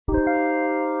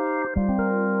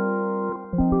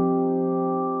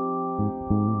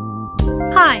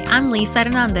Hi, I'm Lisa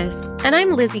Hernandez. And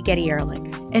I'm Lizzie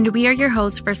Getty-Ehrlich. And we are your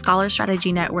hosts for Scholar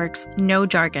Strategy Network's No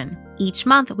Jargon. Each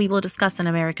month, we will discuss an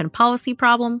American policy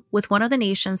problem with one of the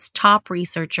nation's top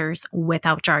researchers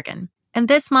without jargon. And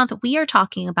this month, we are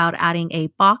talking about adding a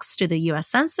box to the U.S.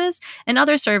 Census and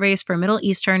other surveys for Middle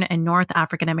Eastern and North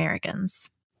African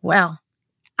Americans. Well,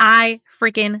 I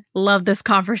freaking love this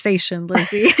conversation,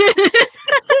 Lizzie.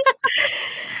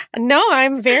 No,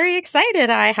 I'm very excited,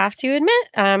 I have to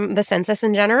admit. The census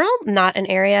in general, not an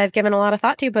area I've given a lot of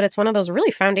thought to, but it's one of those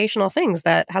really foundational things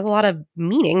that has a lot of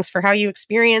meanings for how you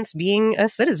experience being a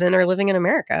citizen or living in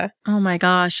America. Oh my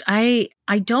gosh, I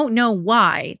don't know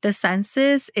why the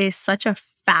census is such a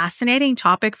fascinating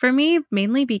topic for me,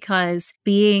 mainly because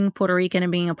being Puerto Rican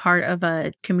and being a part of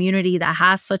a community that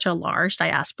has such a large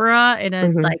diaspora in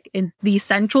in the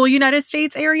central United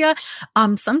States area,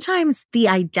 sometimes the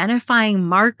identifying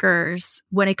markers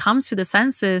when it comes to the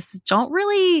census don't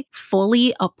really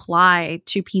fully apply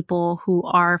to people who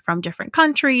are from different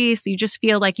countries. You just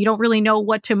feel like you don't really know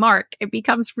what to mark. It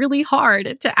becomes really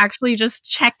hard to actually just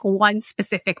check one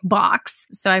specific box.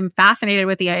 So I'm fascinated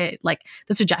with the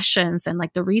suggestions and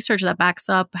the research that backs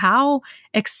up how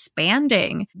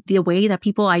expanding the way that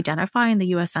people identify in the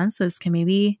U.S. Census can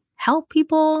maybe help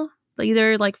people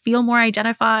either feel more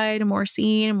identified, more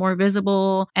seen, more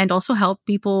visible, and also help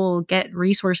people get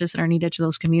resources that are needed to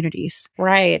those communities.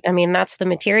 Right. I mean, that's the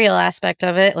material aspect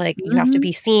of it. You have to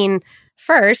be seen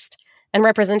first. And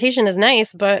representation is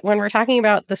nice, but when we're talking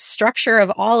about the structure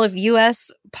of all of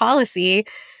U.S. policy,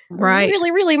 right, it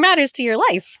really, really matters to your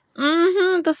life.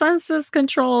 The census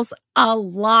controls a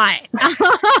lot.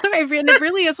 It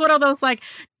really is one of those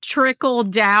trickle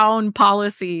down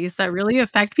policies that really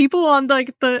affect people on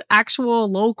the actual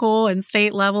local and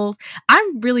state levels.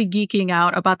 I'm really geeking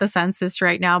out about the census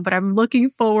right now, but I'm looking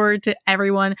forward to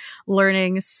everyone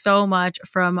learning so much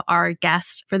from our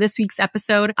guest. For this week's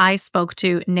episode, I spoke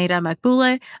to Neda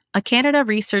Maghbouleh, a Canada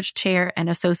Research Chair and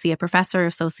Associate Professor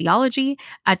of Sociology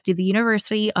at the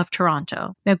University of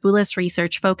Toronto. Magbouleh's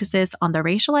research focuses on the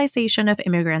racialization of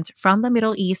immigrants from the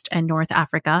Middle East and North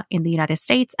Africa in the United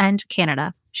States and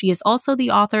Canada. She is also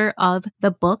the author of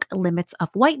the book Limits of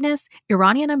Whiteness,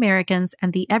 Iranian Americans,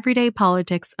 and the Everyday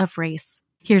Politics of Race.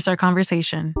 Here's our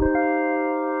conversation.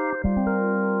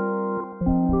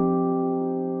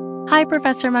 Hi,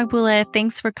 Professor Magbouleh.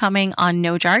 Thanks for coming on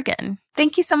No Jargon.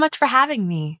 Thank you so much for having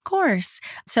me. Of course.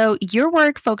 So your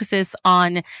work focuses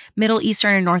on Middle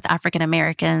Eastern and North African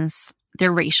Americans,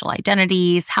 their racial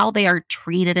identities, how they are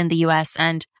treated in the U.S.,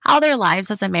 and how their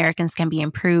lives as Americans can be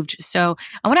improved. So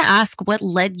I want to ask, what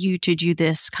led you to do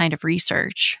this kind of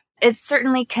research? It's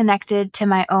certainly connected to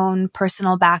my own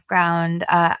personal background.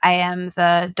 I am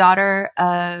the daughter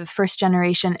of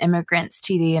first-generation immigrants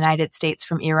to the United States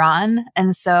from Iran.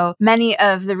 And so many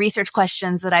of the research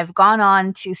questions that I've gone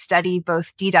on to study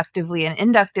both deductively and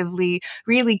inductively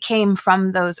really came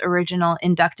from those original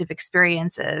inductive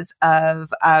experiences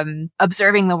of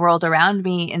observing the world around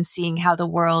me and seeing how the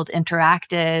world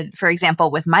interacted, for example,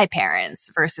 with my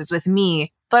parents versus with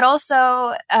me. But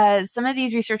also, some of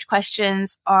these research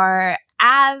questions are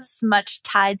as much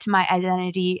tied to my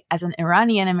identity as an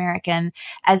Iranian American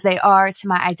as they are to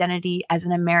my identity as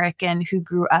an American who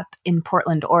grew up in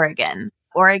Portland, Oregon.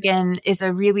 Oregon is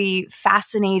a really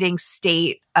fascinating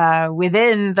state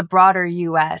within the broader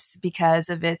U.S. because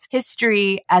of its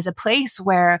history as a place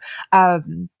where,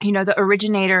 the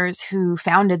originators who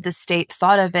founded the state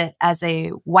thought of it as a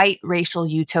white racial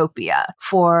utopia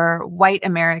for white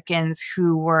Americans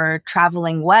who were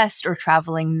traveling west or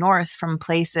traveling north from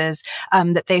places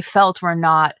that they felt were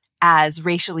not as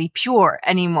racially pure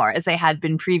anymore as they had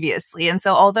been previously. And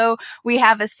so although we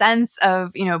have a sense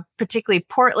of, particularly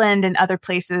Portland and other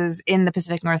places in the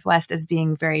Pacific Northwest as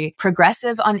being very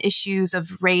progressive on issues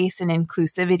of race and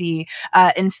inclusivity,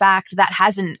 in fact, that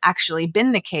hasn't actually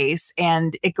been the case.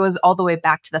 And it goes all the way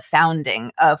back to the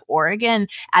founding of Oregon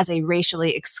as a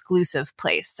racially exclusive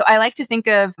place. So I like to think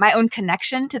of my own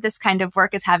connection to this kind of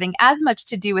work as having as much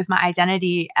to do with my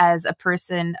identity as a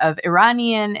person of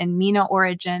Iranian and MENA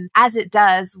origin as it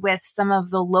does with some of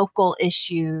the local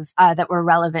issues that were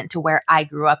relevant to where I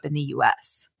grew up in the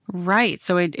U.S. Right.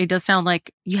 So it does sound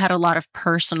like you had a lot of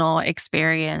personal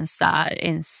experience that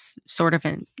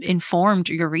informed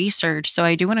your research. So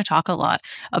I do want to talk a lot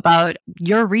about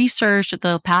your research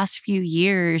the past few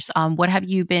years. What have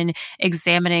you been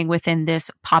examining within this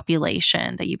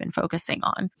population that you've been focusing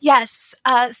on? Yes.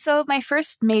 So my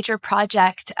first major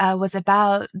project was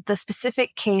about the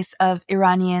specific case of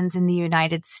Iranians in the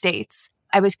United States.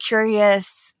 I was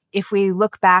curious if we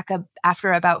look back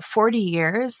after about 40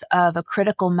 years of a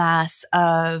critical mass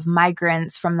of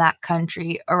migrants from that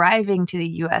country arriving to the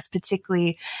US,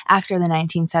 particularly after the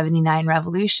 1979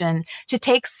 revolution, to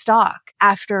take stock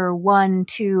after one,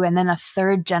 two, and then a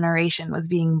third generation was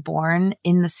being born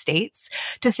in the States,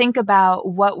 to think about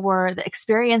what were the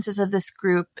experiences of this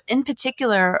group, in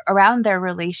particular around their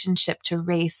relationship to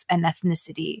race and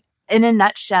ethnicity. In a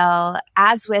nutshell,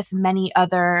 as with many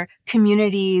other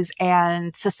communities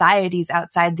and societies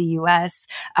outside the US,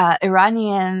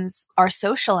 Iranians are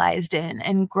socialized in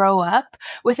and grow up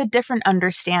with a different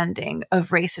understanding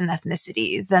of race and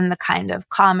ethnicity than the kind of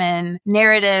common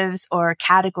narratives or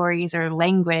categories or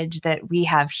language that we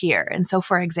have here. And so,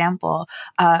 for example,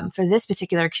 for this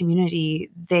particular community,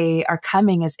 they are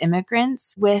coming as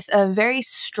immigrants with a very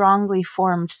strongly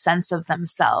formed sense of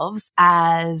themselves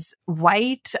as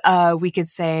white. We could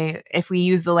say, if we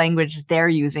use the language they're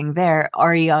using there,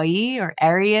 Ariai or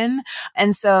Aryan.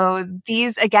 And so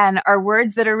these, again, are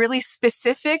words that are really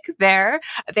specific there.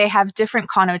 They have different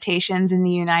connotations in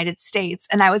the United States.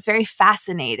 And I was very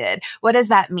fascinated. What does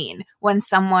that mean when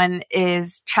someone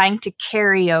is trying to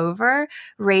carry over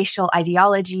racial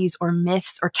ideologies or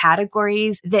myths or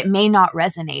categories that may not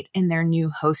resonate in their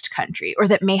new host country, or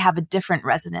that may have a different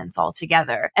resonance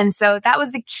altogether? And so that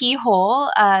was the keyhole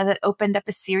that opened up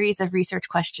a series of research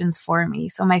questions for me.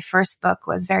 So my first book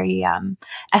was very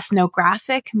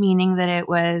ethnographic, meaning that it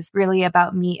was really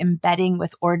about me embedding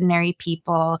with ordinary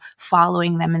people,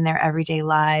 following them in their everyday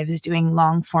lives, doing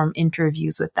long form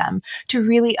interviews with them to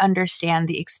really understand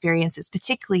the experiences,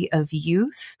 particularly of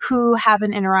youth who have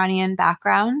an Iranian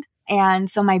background. And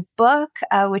so my book,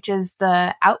 which is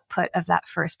the output of that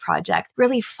first project,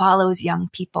 really follows young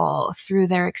people through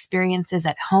their experiences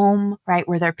at home, right,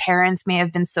 where their parents may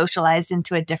have been socialized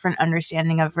into a different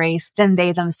understanding of race than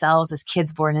they themselves as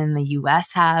kids born in the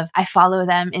US have. I follow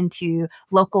them into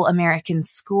local American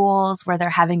schools where they're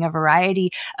having a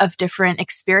variety of different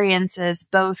experiences,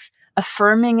 both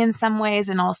affirming in some ways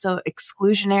and also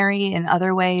exclusionary in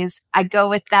other ways. I go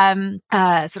with them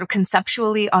sort of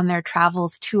conceptually on their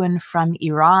travels to and from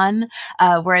Iran,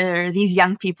 where these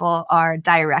young people are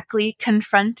directly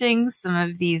confronting some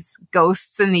of these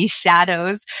ghosts and these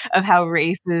shadows of how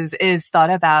race is thought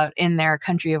about in their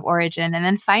country of origin. And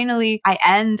then finally, I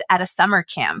end at a summer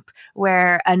camp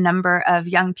where a number of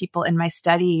young people in my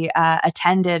study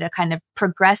attended a kind of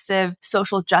progressive,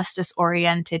 social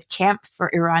justice-oriented camp for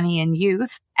Iranian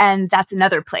youth. And that's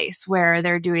another place where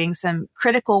they're doing some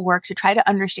critical work to try to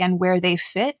understand where they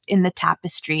fit in the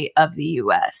tapestry of the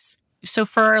US. So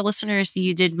for our listeners,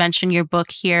 you did mention your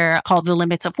book here called The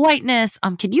Limits of Whiteness.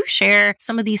 Can you share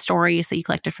some of these stories that you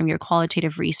collected from your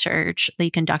qualitative research that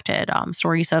you conducted,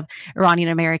 stories of Iranian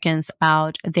Americans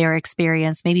about their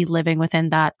experience, maybe living within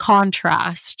that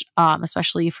contrast,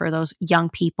 especially for those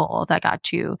young people that got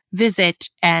to visit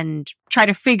and try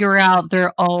to figure out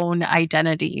their own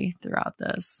identity throughout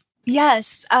this?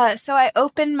 Yes. So I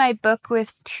open my book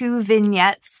with two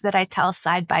vignettes that I tell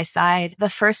side by side. The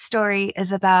first story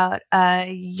is about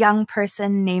a young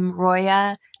person named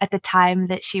Roya. At the time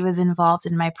that she was involved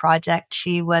in my project,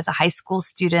 she was a high school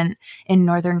student in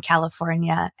Northern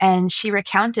California. And she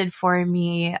recounted for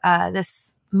me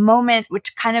this moment,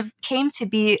 which kind of came to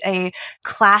be a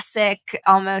classic,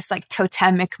 almost like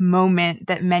totemic moment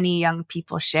that many young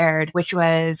people shared, which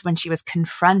was when she was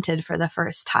confronted for the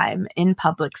first time in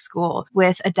public school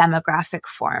with a demographic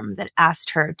form that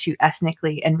asked her to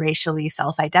ethnically and racially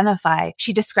self-identify.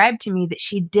 She described to me that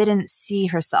she didn't see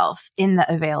herself in the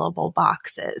available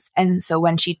boxes. And so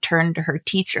when she turned to her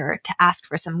teacher to ask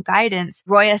for some guidance,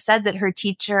 Roya said that her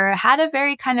teacher had a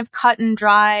very kind of cut and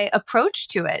dry approach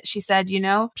to it. She said,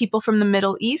 people from the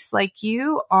Middle East like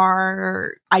you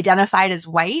are identified as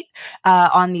white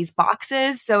on these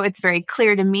boxes. So it's very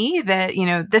clear to me that,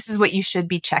 this is what you should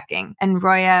be checking. And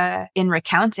Roya, in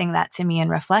recounting that to me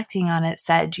and reflecting on it,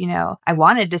 said, I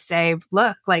wanted to say,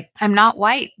 look, I'm not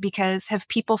white because have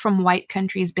people from white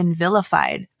countries been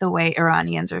vilified the way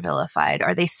Iranians are vilified?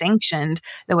 Are they sanctioned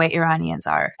the way Iranians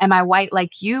are? Am I white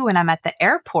like you when I'm at the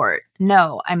airport?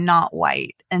 No, I'm not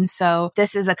white. And so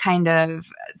this is a kind of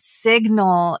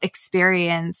signal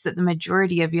experience that the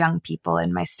majority of young people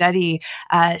in my study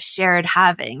shared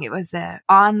having. It was the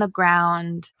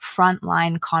on-the-ground,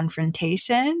 frontline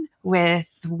confrontation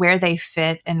with where they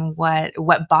fit and what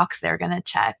box they're going to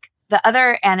check. The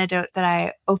other anecdote that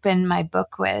I open my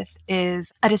book with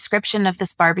is a description of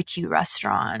this barbecue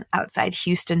restaurant outside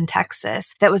Houston,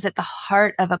 Texas, that was at the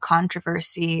heart of a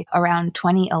controversy around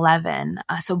 2011.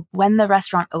 So when the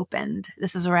restaurant opened,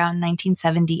 this was around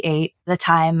 1978, the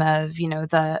time of,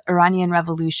 the Iranian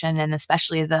Revolution and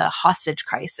especially the hostage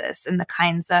crisis and the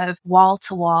kinds of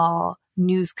wall-to-wall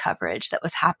news coverage that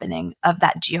was happening of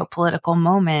that geopolitical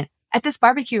moment. At this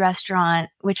barbecue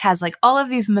restaurant, which has like all of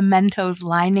these mementos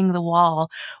lining the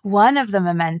wall, one of the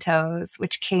mementos,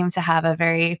 which came to have a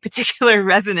very particular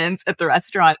resonance at the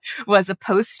restaurant, was a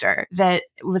poster that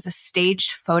was a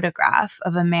staged photograph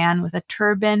of a man with a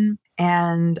turban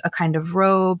and a kind of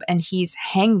robe, and he's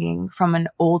hanging from an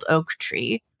old oak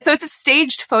tree. So it's a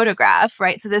staged photograph,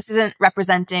 right? So this isn't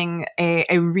representing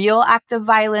a real act of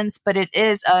violence, but it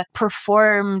is a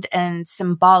performed and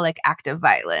symbolic act of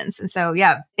violence. And so,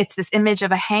 yeah, it's this image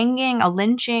of a hanging, a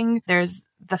lynching. There's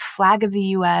the flag of the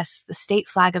US, the state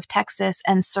flag of Texas,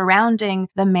 and surrounding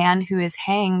the man who is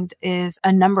hanged is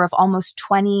a number of almost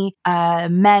 20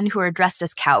 men who are dressed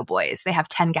as cowboys. They have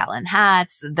 10-gallon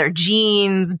hats, their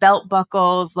jeans, belt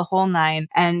buckles, the whole nine.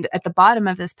 And at the bottom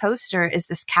of this poster is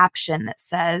this caption that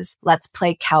says, "Let's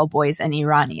play cowboys and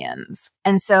Iranians."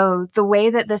 And so the way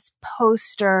that this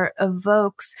poster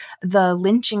evokes the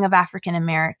lynching of African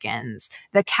Americans,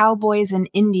 the cowboys and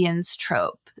Indians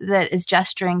trope, that is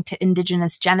gesturing to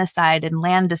indigenous genocide and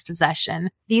land dispossession.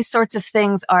 These sorts of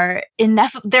things are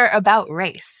they're about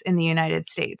race in the United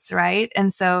States, right?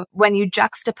 And so when you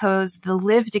juxtapose the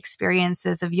lived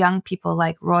experiences of young people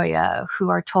like Roya, who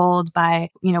are told by,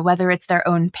 whether it's their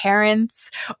own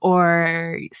parents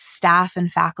or staff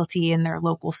and faculty in their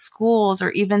local schools,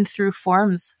 or even through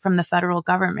forms from the federal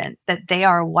government, that they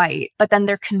are white, but then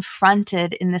they're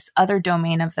confronted in this other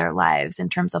domain of their lives in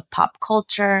terms of pop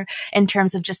culture, in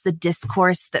terms of just the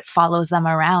discourse that follows them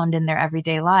around in their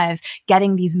everyday lives,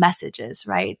 getting these messages,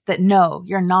 right? That no,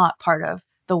 you're not part of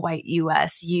the white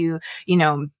US. You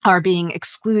are being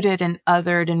excluded and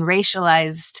othered and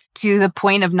racialized to the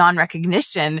point of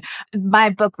non-recognition. My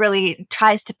book really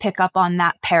tries to pick up on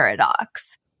that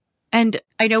paradox. And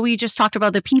I know we just talked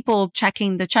about the people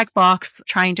checking the checkbox,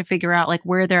 trying to figure out like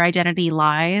where their identity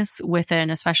lies within,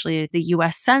 especially the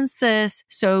US Census.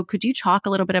 So could you talk a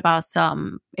little bit about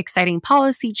some exciting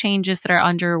policy changes that are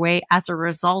underway as a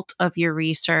result of your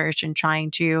research and trying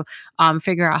to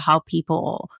figure out how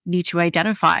people need to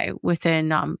identify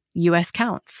within US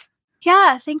counts?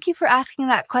 Yeah, thank you for asking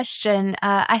that question.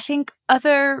 I think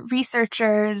other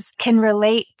researchers can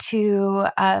relate to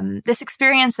this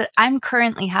experience that I'm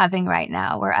currently having right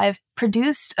now, where I've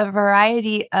produced a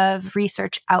variety of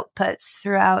research outputs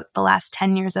throughout the last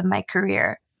 10 years of my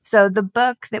career. So the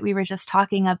book that we were just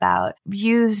talking about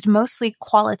used mostly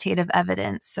qualitative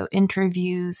evidence, so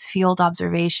interviews, field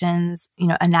observations,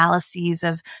 analyses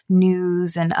of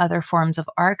news and other forms of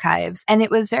archives. And it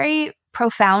was very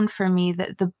profound for me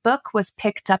that the book was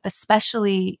picked up,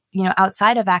 especially,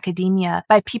 outside of academia,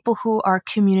 by people who are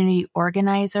community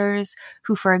organizers,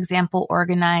 who, for example,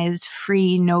 organized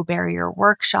free no barrier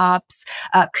workshops,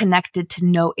 connected to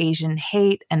No Asian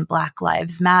Hate and Black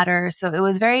Lives Matter. So it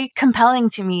was very compelling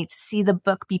to me to see the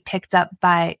book be picked up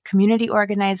by community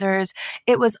organizers.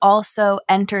 It was also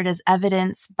entered as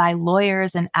evidence by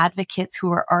lawyers and advocates who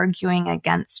were arguing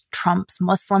against Trump's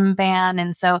Muslim ban.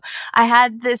 And so I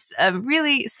had this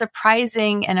really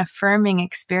surprising and affirming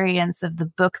experience of the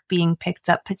book being picked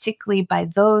up, particularly by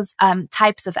those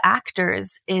types of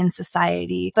actors in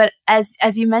society. But as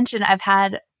you mentioned, I've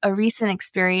had a recent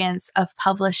experience of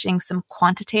publishing some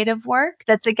quantitative work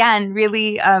that's, again,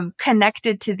 really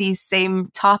connected to these same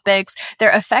topics.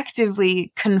 They're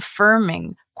effectively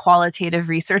confirming qualitative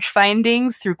research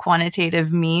findings through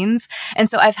quantitative means. And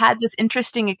so I've had this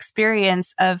interesting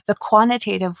experience of the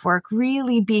quantitative work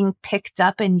really being picked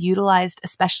up and utilized,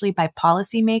 especially by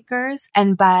policymakers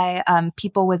and by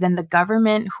people within the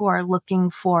government who are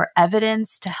looking for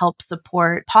evidence to help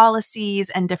support policies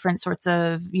and different sorts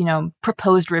of,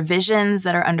 proposed revisions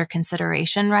that are under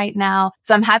consideration right now.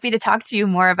 So I'm happy to talk to you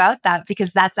more about that,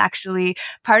 because that's actually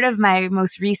part of my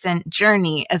most recent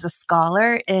journey as a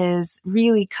scholar, is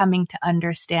really coming to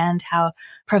understand how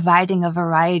providing a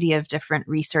variety of different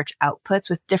research outputs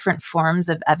with different forms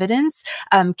of evidence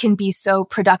can be so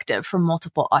productive for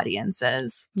multiple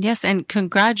audiences. Yes, and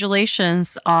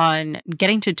congratulations on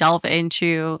getting to delve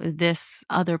into this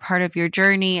other part of your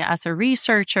journey as a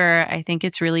researcher. I think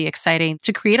it's really exciting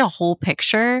to create a whole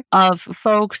picture of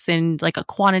folks in like a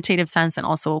quantitative sense and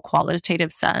also a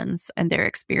qualitative sense and their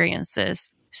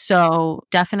experiences. So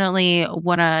definitely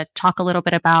want to talk a little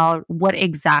bit about what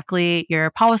exactly your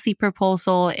policy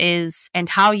proposal is and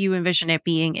how you envision it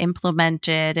being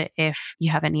implemented, if you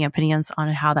have any opinions on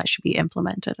how that should be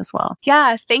implemented as well.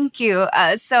 Yeah, thank you.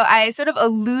 So I sort of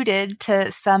alluded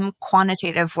to some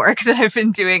quantitative work that I've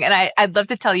been doing, and I'd love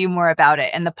to tell you more about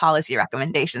it and the policy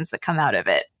recommendations that come out of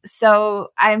it. So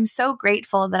I'm so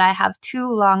grateful that I have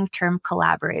two long-term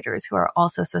collaborators who are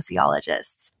also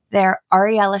sociologists. They're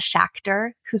Ariela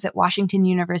Schachter, who's at Washington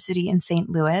University in St.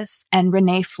 Louis, and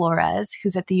René Flores,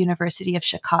 who's at the University of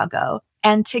Chicago.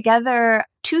 And together,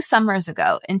 2 summers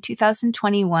ago, in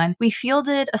 2021, we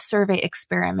fielded a survey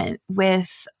experiment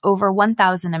with over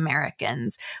 1,000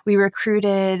 Americans. We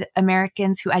recruited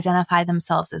Americans who identify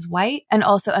themselves as white and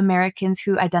also Americans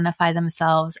who identify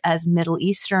themselves as Middle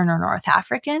Eastern or North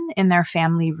African in their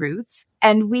family roots.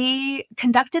 And we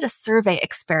conducted a survey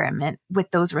experiment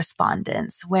with those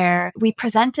respondents where we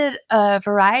presented a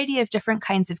variety of different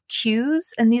kinds of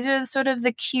cues. And these are sort of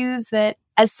the cues that,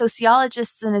 as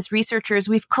sociologists and as researchers,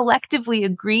 we've collectively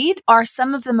agreed are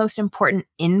some of the most important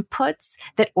inputs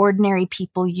that ordinary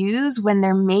people use when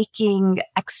they're making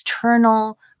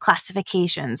external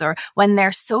classifications or when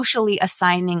they're socially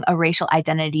assigning a racial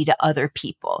identity to other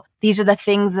people. These are the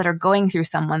things that are going through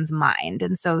someone's mind.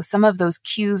 And so some of those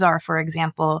cues are, for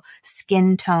example,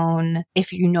 skin tone,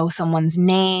 if you know someone's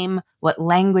name, what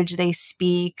language they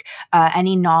speak,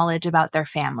 any knowledge about their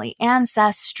family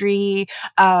ancestry,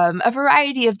 a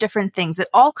variety of different things that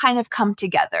all kind of come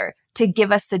together to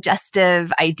give us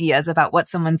suggestive ideas about what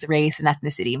someone's race and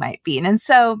ethnicity might be. And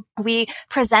so we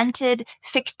presented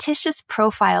fictitious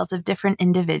profiles of different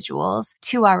individuals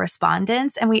to our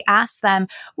respondents, and we asked them,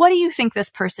 what do you think this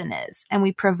person is? And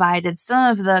we provided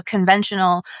some of the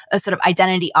conventional sort of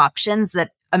identity options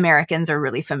that Americans are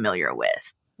really familiar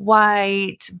with.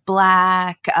 White,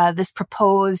 Black, this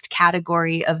proposed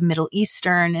category of Middle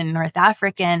Eastern and North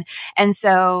African. And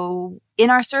so in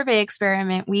our survey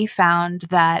experiment, we found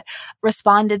that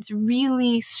respondents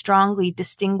really strongly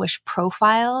distinguish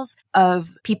profiles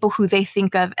of people who they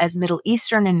think of as Middle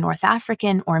Eastern and North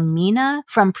African or MENA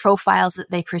from profiles that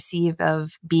they perceive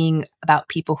of being about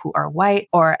people who are white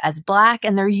or as Black.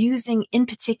 And they're using, in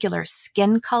particular,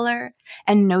 skin color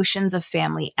and notions of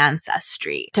family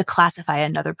ancestry to classify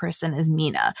another person as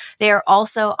MENA. They are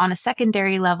also, on a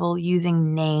secondary level,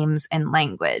 using names and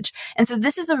language. And so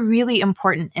this is a really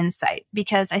important insight,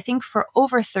 because I think for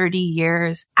over 30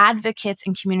 years, advocates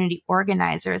and community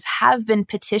organizers have been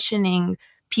petitioning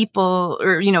people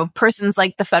or, persons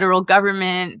like the federal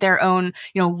government, their own,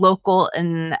 local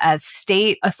and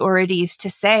state authorities to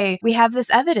say, we have this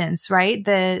evidence, right?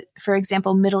 That, for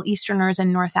example, Middle Easterners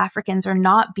and North Africans are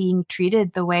not being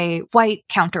treated the way white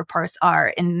counterparts are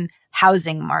in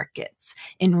housing markets,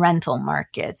 in rental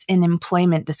markets, in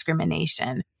employment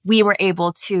discrimination. We were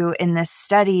able to, in this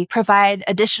study, provide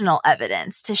additional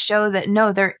evidence to show that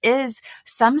no, there is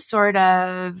some sort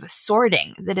of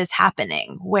sorting that is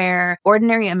happening where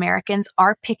ordinary Americans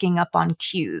are picking up on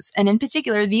cues. And in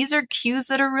particular, these are cues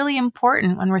that are really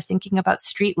important when we're thinking about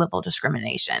street level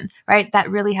discrimination, right? That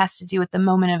really has to do with the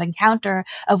moment of encounter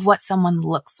of what someone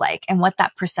looks like and what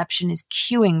that perception is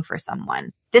cueing for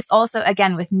someone. This also,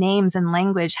 again, with names and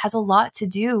language, has a lot to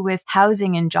do with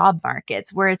housing and job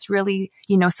markets, where it's really,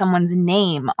 someone's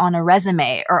name on a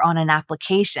resume or on an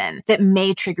application that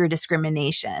may trigger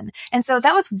discrimination. And so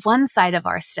that was one side of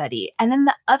our study. And then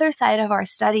the other side of our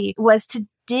study was to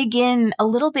dig in a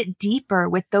little bit deeper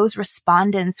with those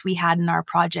respondents we had in our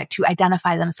project who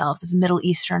identify themselves as Middle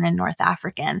Eastern and North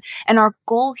African. And our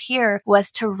goal here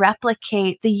was to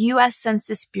replicate the U.S.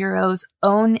 Census Bureau's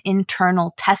own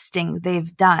internal testing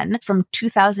they've done from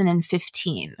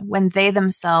 2015, when they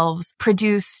themselves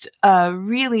produced a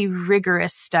really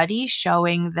rigorous study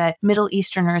showing that Middle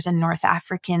Easterners and North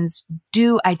Africans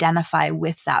do identify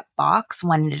with that box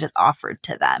when it is offered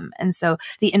to them. And so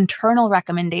the internal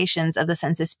recommendations of the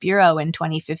Census Bureau in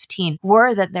 2015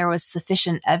 were that there was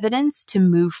sufficient evidence to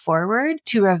move forward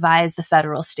to revise the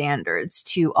federal standards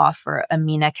to offer a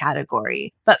MENA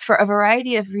category. But for a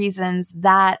variety of reasons,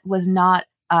 that was not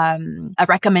a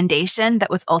recommendation that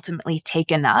was ultimately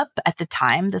taken up at the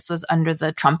time. This was under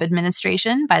the Trump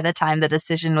administration by the time the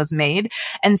decision was made.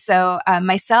 And so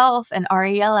myself and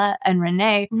Ariela and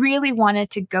René really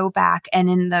wanted to go back and,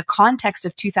 in the context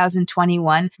of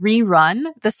 2021, rerun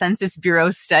the Census Bureau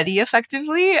study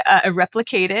effectively,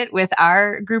 replicate it with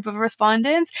our group of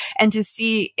respondents, and to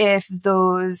see if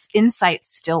those insights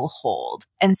still hold.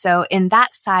 And so in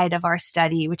that side of our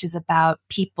study, which is about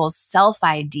people's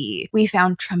self-ID, we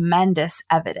found tremendous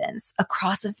evidence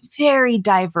across a very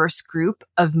diverse group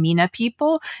of MENA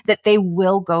people that they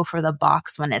will go for the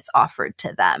box when it's offered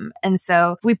to them. And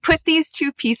so we put these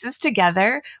two pieces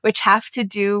together, which have to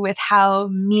do with how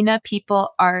MENA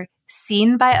people are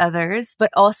seen by others,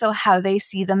 but also how they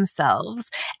see themselves.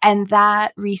 And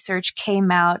that research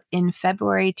came out in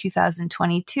February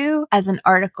 2022 as an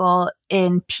article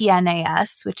in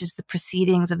PNAS, which is the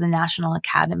Proceedings of the National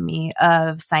Academy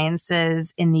of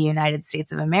Sciences in the United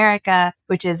States of America,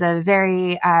 which is a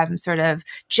very sort of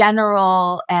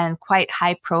general and quite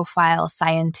high-profile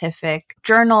scientific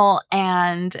journal.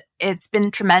 And it's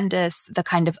been tremendous, the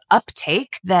kind of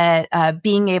uptake that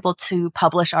being able to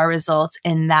publish our results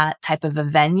in that type of a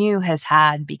venue has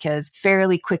had, because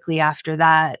fairly quickly after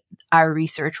that, our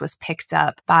research was picked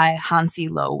up by Hansi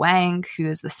Lo Wang, who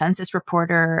is the census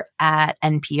reporter at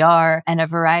NPR, and a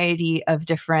variety of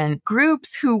different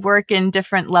groups who work in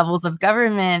different levels of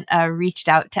government reached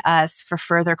out to us for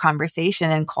further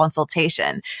conversation and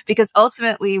consultation. Because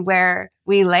ultimately where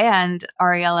we land,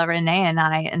 Ariela, René, and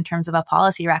I, in terms of a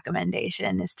policy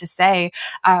recommendation, is to say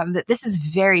that this is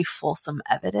very fulsome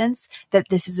evidence that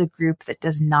this is a group that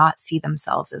does not see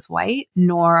themselves as white,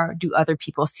 nor do other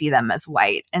people see them as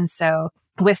white. And so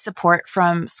with support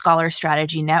from Scholar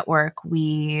Strategy Network,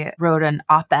 we wrote an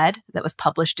op-ed that was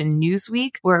published in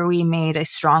Newsweek, where we made a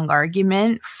strong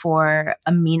argument for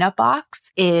a MENA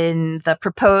box in the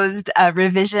proposed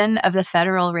revision of the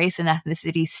federal race and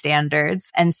ethnicity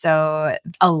standards. And so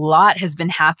a lot has been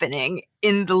happening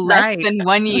in the less than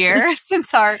 1 year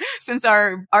since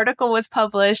our article was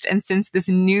published and since this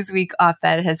Newsweek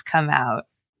op-ed has come out.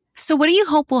 So what do you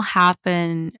hope will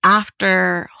happen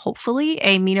after, hopefully,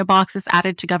 a MENA box is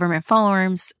added to government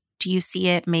forms? Do you see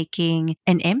it making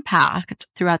an impact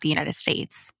throughout the United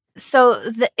States? So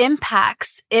the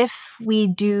impacts, if we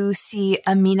do see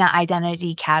a MENA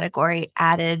identity category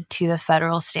added to the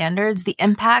federal standards, the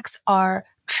impacts are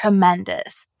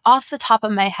tremendous. Off the top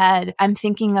of my head, I'm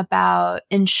thinking about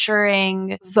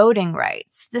ensuring voting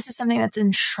rights. This is something that's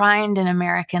enshrined in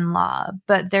American law,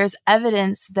 but there's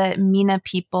evidence that MENA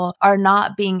people are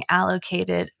not being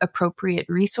allocated appropriate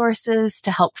resources to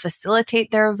help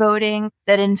facilitate their voting,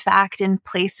 that in fact, in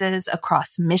places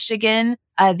across Michigan,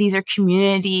 these are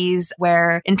communities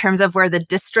where, in terms of where the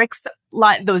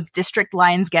those district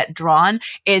lines get drawn,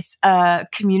 it's a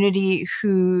community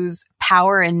whose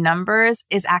power in numbers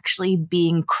is actually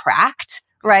being cracked,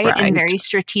 right? In very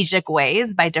strategic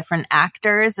ways by different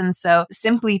actors. And so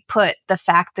simply put, the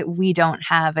fact that we don't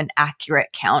have an accurate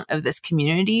count of this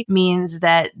community means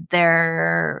that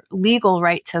their legal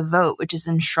right to vote, which is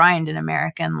enshrined in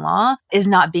American law, is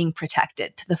not being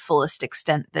protected to the fullest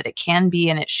extent that it can be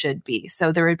and it should be.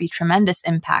 So there would be tremendous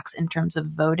impacts in terms of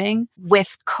voting.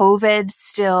 With COVID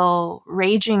still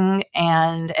raging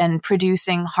and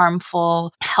producing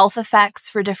harmful health effects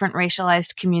for different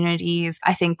racialized communities,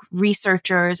 I think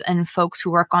researchers and folks who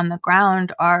work on the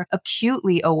ground are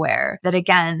acutely aware that,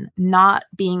 again, not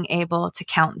being able to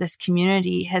count this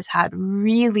community has had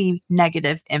really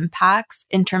negative impacts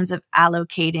in terms of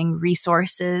allocating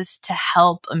resources to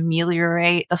help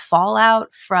ameliorate the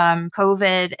fallout from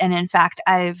COVID. And in fact,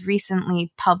 I've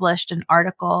recently published an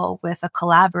article with a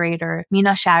collaborator,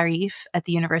 Mina Sharif at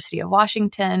the University of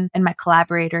Washington, and my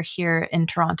collaborator here in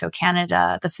Toronto,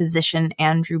 Canada, the physician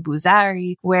Andrew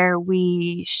Buzari, where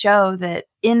we show that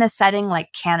in a setting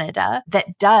like Canada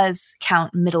that does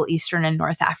count Middle Eastern and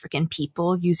North African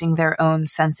people using their own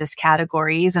census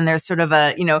categories, and there's sort of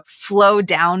a, flow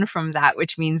down from that,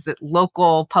 which means that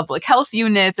local public health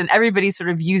units and everybody's sort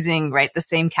of using, right, the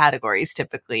same categories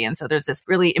typically. And so there's this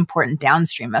really important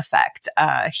downstream effect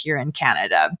here in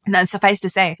Canada. And then suffice to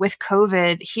say, with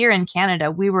COVID here in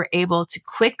Canada, we were able to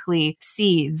quickly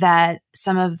see that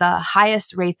some of the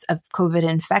highest rates of COVID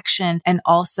infection and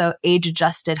also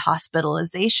age-adjusted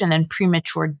hospitalization and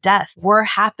premature death were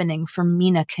happening for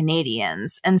MENA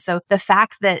Canadians. And so the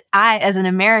fact that I, as an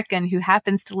American who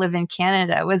happens to live in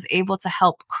Canada, was able to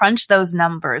help crunch those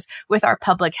numbers with our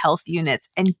public health units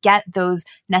and get those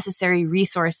necessary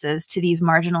resources to these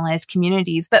marginalized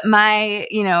communities. But my,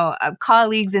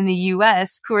 colleagues in the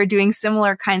US who are doing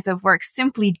similar kinds of work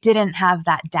simply didn't have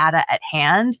that data at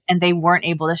hand, and they weren't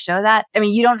able to show that. I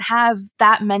mean, you don't have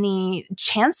that many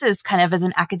chances kind of as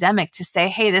an academic to say,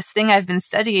 hey, this thing I've been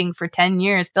studying for 10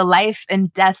 years, the life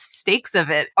and death stakes of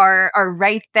it are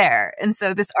right there. And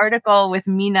so this article with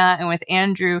Mina and with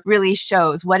Andrew really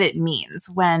shows what it means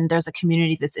when there's a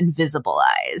community that's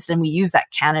invisibilized. And we use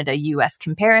that Canada-US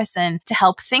comparison to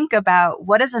help think about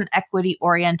what does an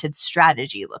equity-oriented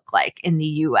strategy look like in the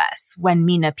US when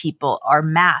MENA people are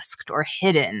masked or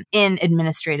hidden in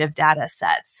administrative data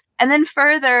sets. And then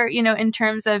further, in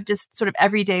terms of just sort of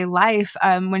everyday life,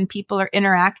 when people are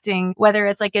interacting, whether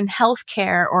it's like in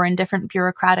healthcare or in different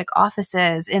bureaucratic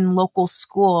offices, in local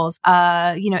schools,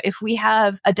 if we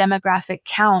have a demographic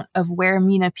count of where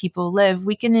MENA people live,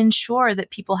 we can ensure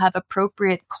that people have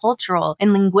appropriate cultural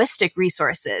and linguistic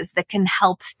resources that can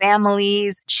help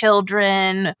families,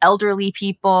 children, elderly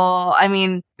people. I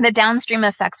mean, the downstream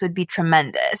effects would be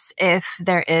tremendous if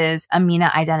there is a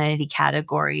MENA identity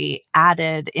category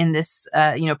added in this,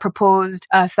 proposed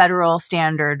federal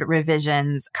standard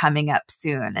revisions coming up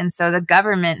soon. And so the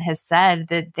government has said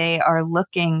that they are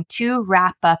looking to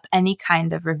wrap up any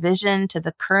kind of revision to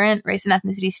the current race and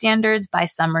ethnicity standards by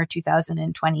summer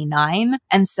 2029.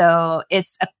 And so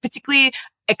it's a particularly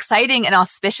exciting and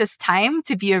auspicious time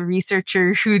to be a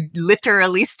researcher who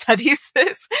literally studies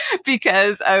this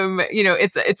because,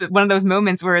 it's one of those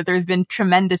moments where there's been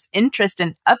tremendous interest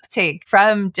and uptake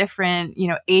from different,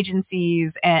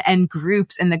 agencies and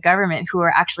groups in the government who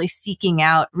are actually seeking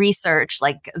out research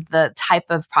like the type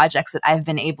of projects that I've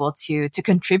been able to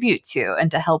contribute to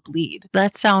and to help lead.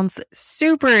 That sounds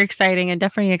super exciting and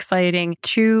definitely exciting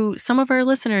to some of our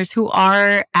listeners who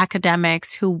are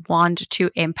academics who want to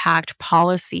impact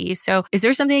policy. So is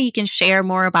there something that you can share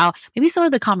more about maybe some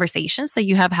of the conversations that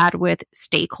you have had with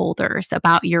stakeholders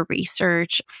about your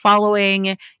research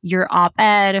following your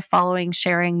op-ed, following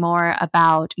sharing more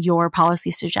about your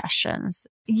policy suggestions?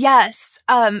 Yes.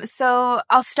 So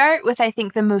I'll start with, I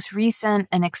think, the most recent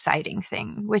and exciting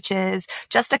thing, which is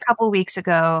just a couple weeks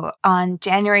ago on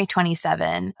January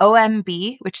 27,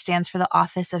 OMB, which stands for the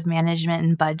Office of Management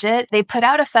and Budget, they put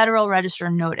out a Federal Register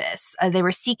notice. They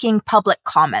were seeking public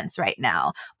comments right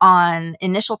now on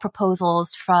initial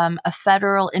proposals from a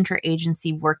federal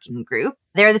interagency working group.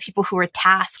 They're the people who are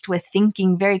tasked with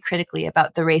thinking very critically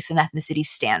about the race and ethnicity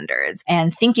standards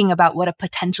and thinking about what a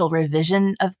potential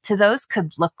revision to those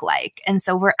could look like. And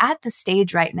so we're at the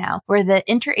stage right now where the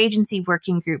interagency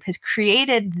working group has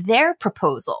created their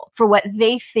proposal for what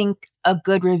they think a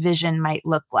good revision might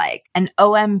look like. And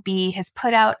OMB has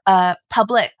put out a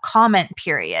public comment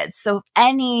period. So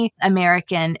any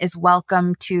American is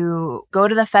welcome to go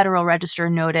to the Federal Register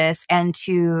notice and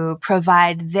to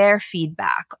provide their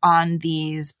feedback on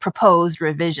these proposed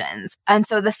revisions. And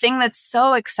so the thing that's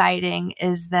so exciting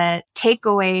is that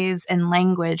takeaways and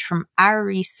language from our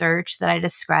research that I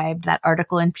described, that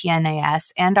article in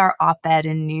PNAS and our op-ed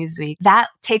in Newsweek, that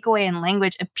takeaway and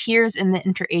language appears in the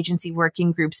interagency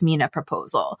working group's MENA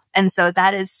proposal. And so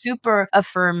that is super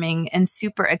affirming and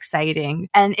super exciting.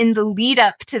 And in the lead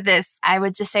up to this, I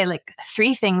would just say like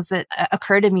three things that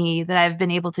occur to me that I've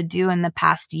been able to do in the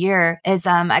past year is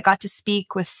I got to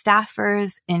speak with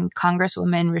staffers in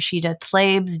Congresswoman Rashida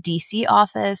Tlaib's DC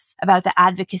office about the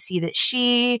advocacy that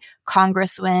she,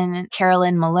 Congresswoman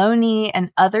Carolyn Maloney,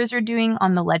 and others are doing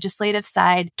on the legislative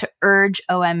side to urge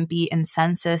OMB and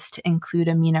Census to include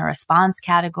a MENA response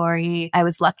category. I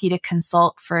was lucky to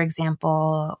consult, for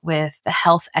example, with the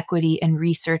Health Equity and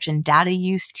Research and Data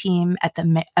Use team at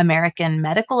the American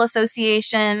Medical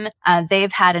Association.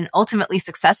 They've had an ultimately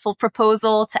successful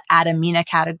proposal to add a MENA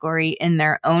category in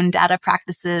their own data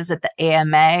practices at the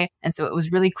AMA. And so it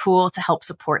was really cool to help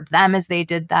support them as they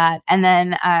did that. And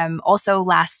then also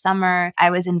last summer, I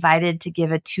was invited to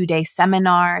give a 2-day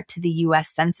seminar to the U.S.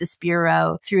 Census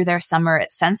Bureau through their Summer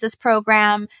at Census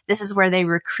program. This is where they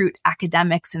recruit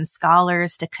academics and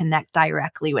scholars to connect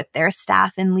directly with their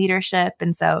staff and leadership.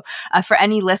 And so for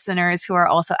any listeners who are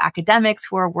also academics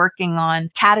who are working on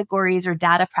categories or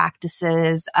data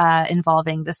practices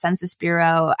involving the Census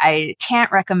Bureau, I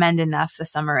can't recommend enough the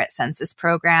Summer at Census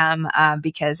program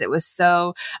because it was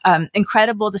so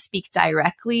incredible to speak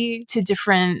directly to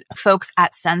different folks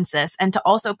at Census and to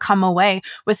also come away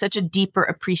with such a deeper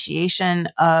appreciation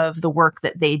of the work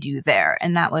that they do there.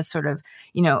 And that was sort of,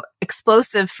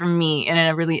 explosive for me in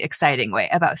a really exciting way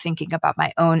about thinking about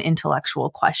my own intellectual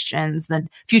questions. The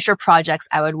future projects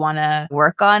I would want to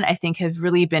work on, I think, have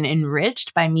really been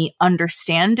enriched by me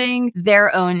understanding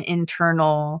their own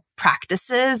internal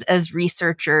practices as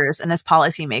researchers and as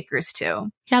policymakers too.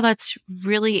 Yeah, that's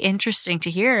really interesting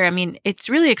to hear. I mean, it's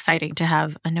really exciting to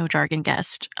have a No Jargon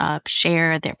guest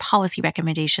share their policy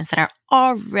recommendations that are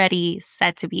already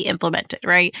set to be implemented,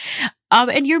 right?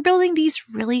 And you're building these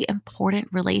really important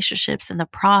relationships in the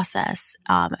process.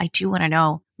 I do want to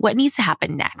know what needs to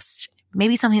happen next.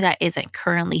 Maybe something that isn't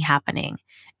currently happening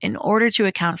in order to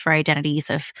account for identities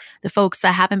of the folks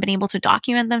that haven't been able to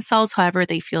document themselves, however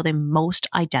they feel they most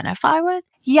identify with?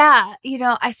 Yeah,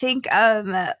 I think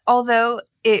although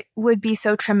it would be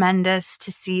so tremendous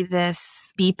to see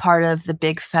this be part of the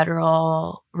big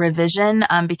federal revision,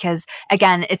 because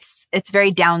again, it's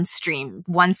very downstream.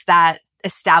 Once that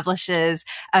establishes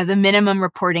the minimum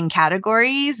reporting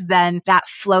categories, then that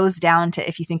flows down to,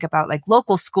 if you think about like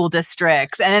local school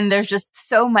districts, and then there's just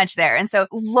so much there. And so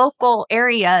local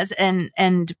areas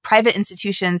and private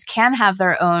institutions can have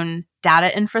their own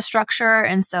data infrastructure.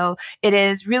 And so it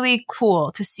is really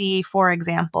cool to see, for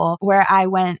example, where I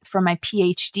went for my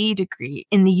PhD degree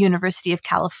in the University of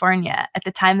California. At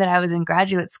the time that I was in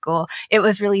graduate school, it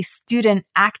was really student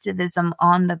activism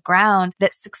on the ground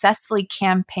that successfully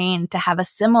campaigned to have a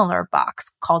similar box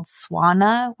called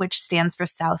SWANA, which stands for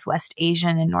Southwest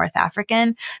Asian and North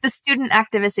African. The student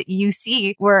activists at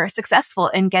UC were successful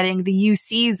in getting the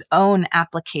UC's own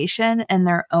application and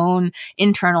their own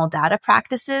internal data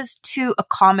practices to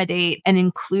accommodate and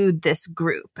include this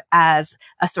group as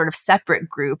a sort of separate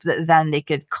group that then they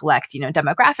could collect,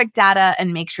 demographic data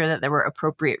and make sure that there were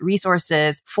appropriate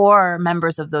resources for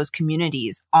members of those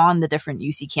communities on the different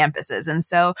UC campuses. And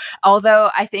so, although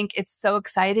I think it's so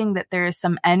exciting that there is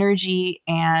some energy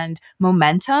and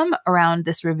momentum around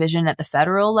this revision at the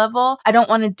federal level, I don't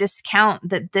want to discount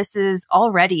that this is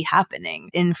already happening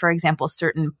in, for example,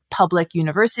 certain public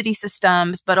university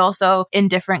systems, but also in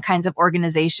different kinds of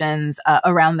organizations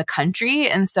around the country.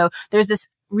 And so there's this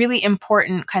really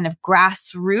important kind of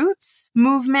grassroots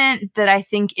movement that I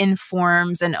think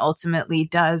informs and ultimately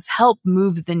does help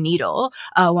move the needle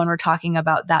when we're talking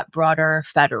about that broader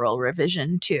federal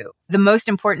revision too. The most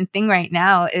important thing right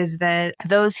now is that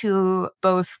those who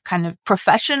both kind of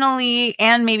professionally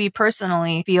and maybe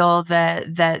personally feel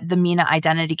that the MENA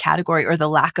identity category or the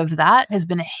lack of that has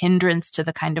been a hindrance to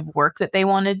the kind of work that they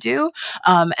want to do,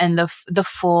 and the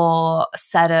full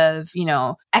set of,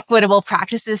 equitable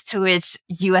practices to which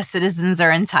U.S. citizens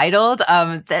are entitled,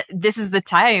 that this is the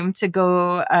time to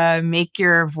go make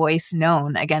your voice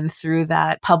known again through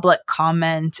that public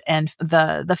comment and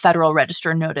the Federal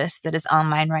Register notice that is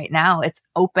online right now. It's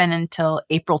open until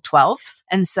April 12th.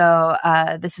 And so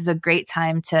this is a great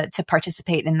time to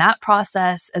participate in that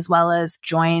process, as well as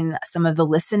join some of the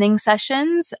listening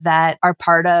sessions that are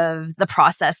part of the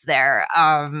process there.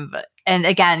 And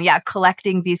again,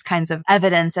 collecting these kinds of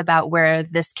evidence about where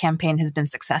this campaign has been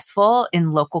successful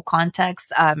in local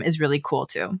contexts is really cool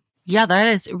too. Yeah, that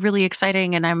is really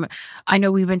exciting. And I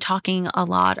know we've been talking a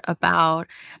lot about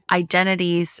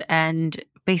identities and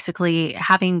basically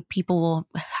having people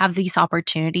have these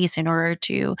opportunities in order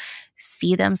to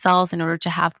see themselves, in order to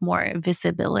have more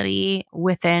visibility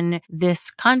within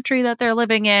this country that they're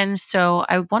living in. So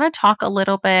I want to talk a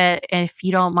little bit, if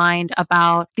you don't mind,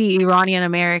 about the Iranian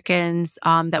Americans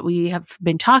that we have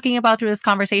been talking about through this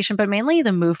conversation, but mainly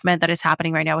the movement that is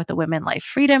happening right now with the Women Life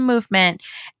Freedom movement,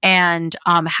 and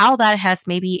how that has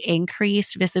maybe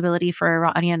increased visibility for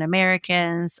Iranian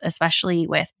Americans, especially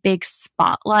with big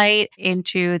spotlight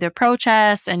into the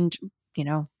protests and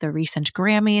the recent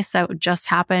Grammys that just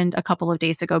happened a couple of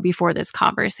days ago before this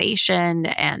conversation,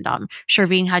 and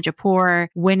Shervin Hajipour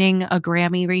winning a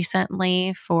Grammy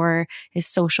recently for his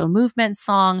social movement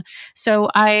song. So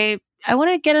I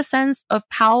want to get a sense of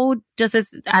how does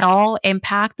this at all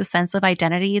impact the sense of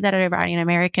identity that Iranian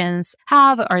Americans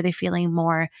have? Are they feeling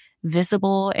more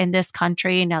visible in this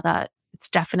country now that it's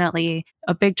definitely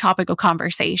a big topic of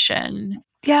conversation?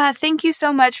 Yeah, thank you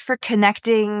so much for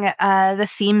connecting the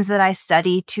themes that I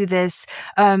study to this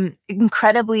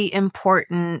incredibly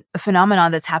important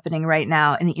phenomenon that's happening right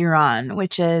now in Iran,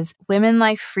 which is women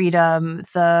life freedom,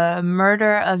 the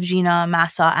murder of Gina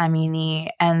Mahsa Amini,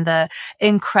 and the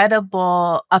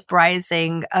incredible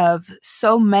uprising of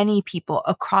so many people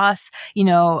across,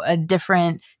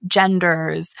 different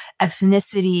genders,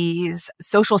 ethnicities,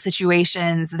 social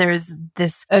situations. There's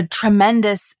this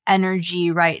tremendous energy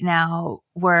right now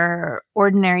where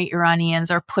ordinary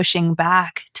Iranians are pushing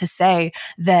back to say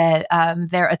that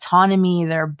their autonomy,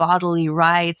 their bodily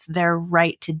rights, their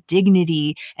right to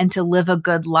dignity and to live a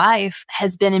good life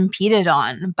has been impeded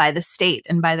on by the state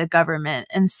and by the government.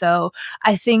 And so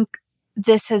I think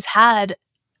this has had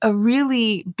a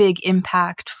really big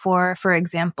impact for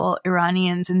example,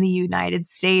 Iranians in the United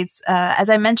States. As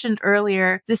I mentioned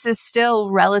earlier, this is still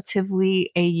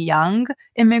relatively a young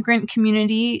immigrant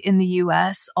community in the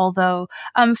U.S., although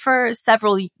for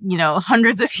several,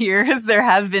 hundreds of years, there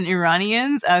have been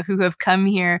Iranians who have come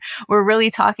here. We're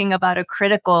really talking about a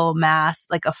critical mass,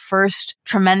 like a first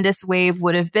tremendous wave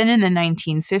would have been in the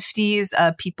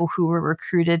 1950s, people who were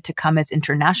recruited to come as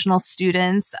international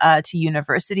students to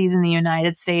universities in the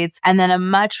United States. And then a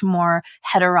much more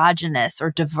heterogeneous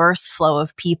or diverse flow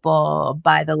of people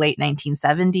by the late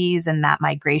 1970s. And that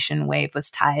migration wave was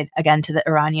tied again to the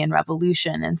Iranian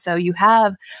Revolution. And so you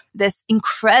have this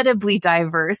incredibly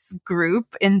diverse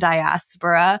group in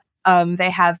diaspora They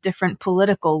have different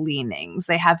political leanings.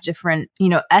 They have different,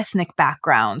 ethnic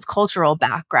backgrounds, cultural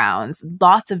backgrounds,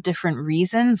 lots of different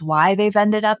reasons why they've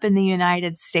ended up in the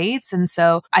United States. And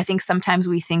so I think sometimes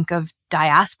we think of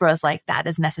diasporas like that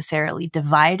as necessarily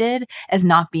divided, as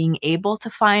not being able to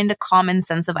find a common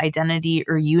sense of identity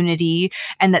or unity,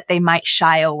 and that they might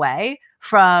shy away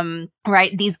from,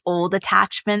 right, these old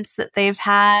attachments that they've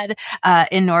had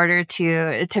in order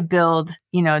to build,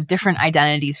 different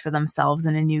identities for themselves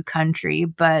in a new country.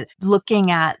 But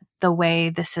looking at the way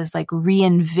this has like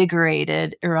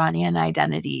reinvigorated Iranian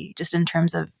identity, just in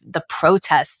terms of the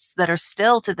protests that are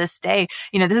still to this day,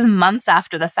 this is months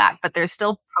after the fact, but there's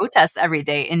still protests every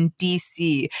day in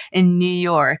DC, in New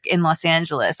York, in Los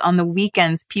Angeles. On the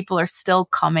weekends, people are still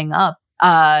coming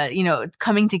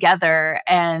together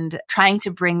and trying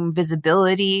to bring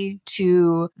visibility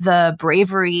to the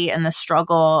bravery and the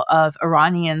struggle of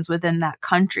Iranians within that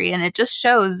country. And it just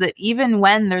shows that even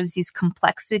when there's these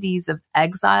complexities of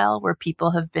exile where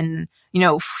people have been,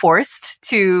 forced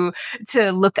to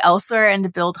look elsewhere and to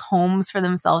build homes for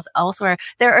themselves elsewhere,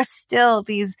 there are still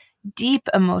these deep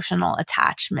emotional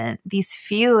attachment, these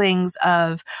feelings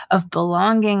of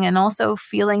belonging, and also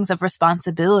feelings of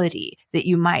responsibility that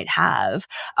you might have.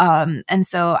 And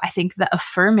so I think the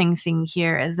affirming thing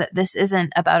here is that this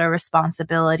isn't about a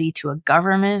responsibility to a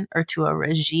government or to a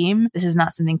regime. This is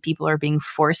not something people are being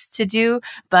forced to do,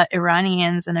 but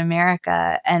Iranians in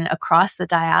America and across the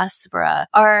diaspora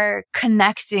are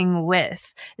connecting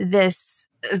with this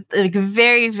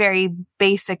very, very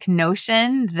basic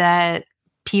notion that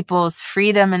people's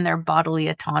freedom and their bodily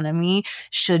autonomy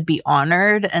should be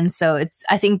honored. And so it's,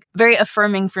 I think, very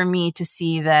affirming for me to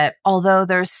see that although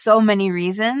there's so many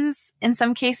reasons in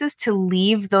some cases to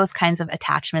leave those kinds of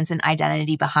attachments and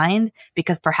identity behind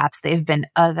because perhaps they've been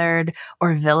othered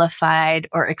or vilified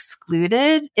or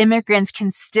excluded, immigrants can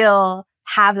still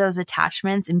have those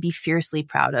attachments and be fiercely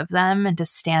proud of them and to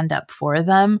stand up for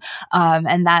them.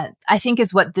 And that, I think,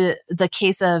 is what the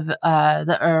case of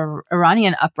the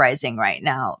Iranian uprising right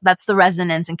now, that's the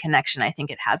resonance and connection I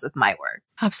think it has with my work.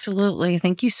 Absolutely.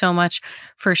 Thank you so much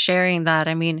for sharing that.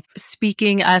 I mean,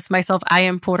 speaking as myself, I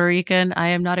am Puerto Rican. I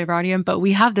am not Iranian, but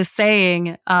we have this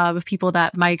saying of people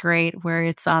that migrate where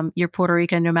it's you're Puerto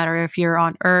Rican no matter if you're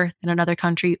on Earth, in another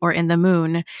country, or in the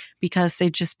moon, because they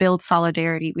just build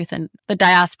solidarity within the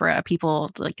diaspora,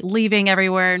 people like leaving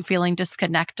everywhere and feeling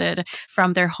disconnected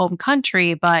from their home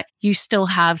country, but you still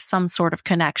have some sort of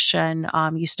connection.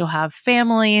 You still have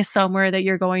family somewhere that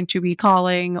you're going to be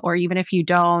calling, or even if you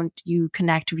don't, you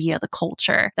connect via the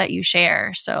culture that you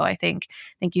share. So I think,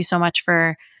 thank you so much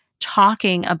for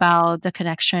talking about the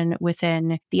connection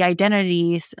within the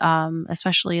identities,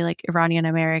 especially like Iranian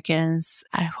Americans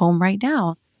at home right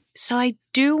now. So I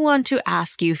do want to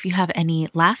ask you if you have any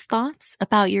last thoughts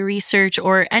about your research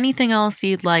or anything else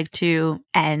you'd like to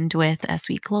end with as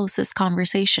we close this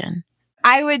conversation.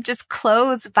 I would just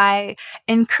close by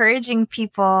encouraging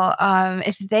people,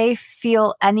 if they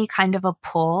feel any kind of a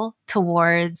pull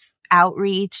towards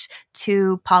outreach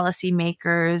to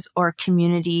policymakers or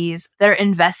communities that are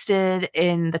invested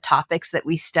in the topics that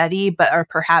we study, but are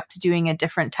perhaps doing a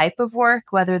different type of work,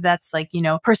 whether that's like,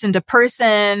 person to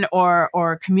person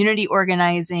or community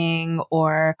organizing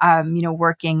or,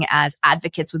 working as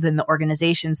advocates within the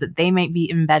organizations that they might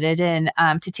be embedded in,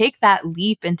 to take that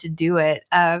leap and to do it.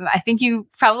 I think you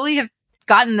probably have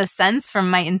gotten the sense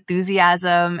from my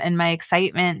enthusiasm and my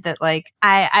excitement that like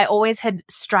I always had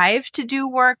strived to do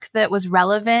work that was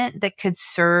relevant, that could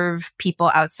serve people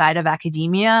outside of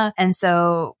academia. And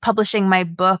so publishing my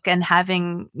book and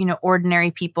having,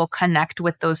 ordinary people connect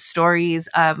with those stories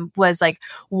was like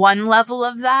one level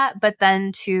of that. But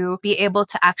then to be able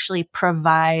to actually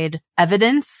provide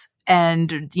evidence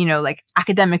and, like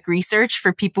academic research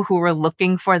for people who were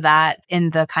looking for that in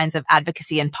the kinds of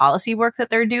advocacy and policy work that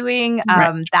they're doing.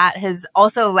 Right. That has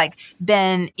also like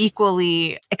been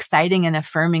equally exciting and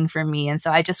affirming for me. And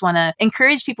so I just want to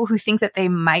encourage people who think that they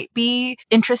might be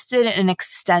interested in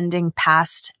extending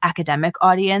past academic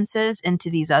audiences into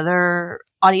these other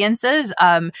audiences,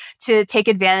 to take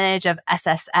advantage of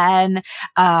SSN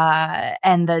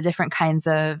and the different kinds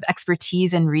of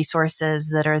expertise and resources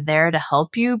that are there to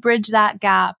help you bridge that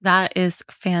gap. That is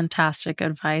fantastic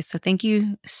advice. So thank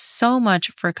you so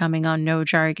much for coming on No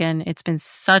Jargon. It's been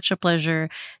such a pleasure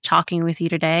talking with you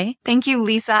today. Thank you,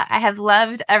 Lisa. I have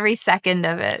loved every second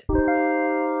of it.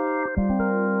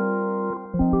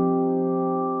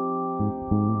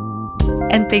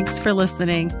 And thanks for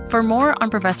listening. For more on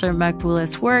Professor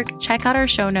Magbouleh's work, check out our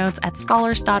show notes at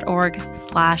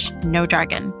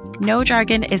scholars.org/nojargon. No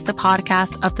Jargon is the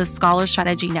podcast of the Scholar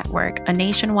Strategy Network, a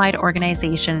nationwide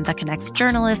organization that connects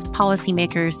journalists,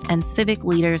 policymakers, and civic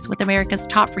leaders with America's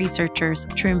top researchers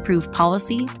to improve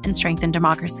policy and strengthen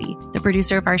democracy. The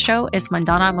producer of our show is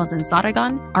Mandana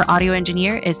Mosen-Zaragan. Our audio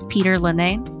engineer is Peter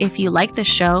Lene. If you like this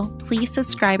show, please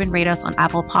subscribe and rate us on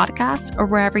Apple Podcasts or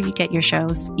wherever you get your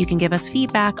shows. You can give us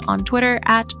feedback on Twitter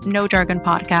at No Jargon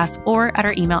Podcast or at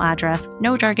our email address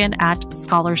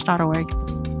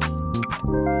nojargon@scholars.org.